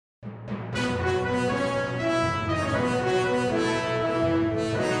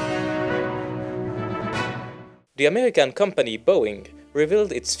The American company Boeing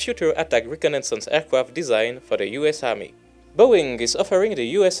revealed its Future Attack Reconnaissance Aircraft design for the US Army. Boeing is offering the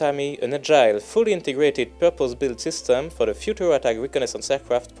US Army an agile, fully integrated purpose-built system for the Future Attack Reconnaissance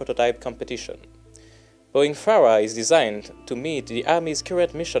Aircraft prototype competition. Boeing FARA is designed to meet the Army's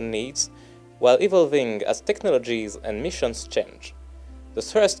current mission needs while evolving as technologies and missions change. The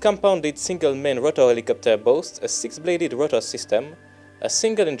thrust compounded single-main rotor helicopter boasts a 6-bladed rotor system, a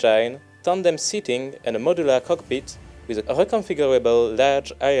single engine, tandem seating and a modular cockpit with a reconfigurable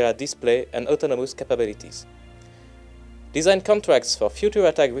large area display and autonomous capabilities. Design contracts for Future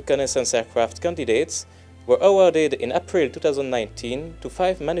Attack Reconnaissance Aircraft candidates were awarded in April 2019 to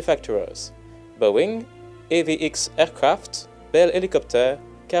 5 manufacturers: Boeing, AVX Aircraft, Bell Helicopter,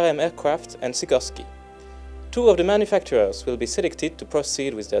 KRM Aircraft and Sikorsky. 2 of the manufacturers will be selected to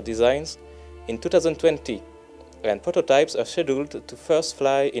proceed with their designs in 2020, and prototypes are scheduled to first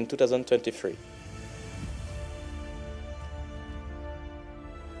fly in 2023.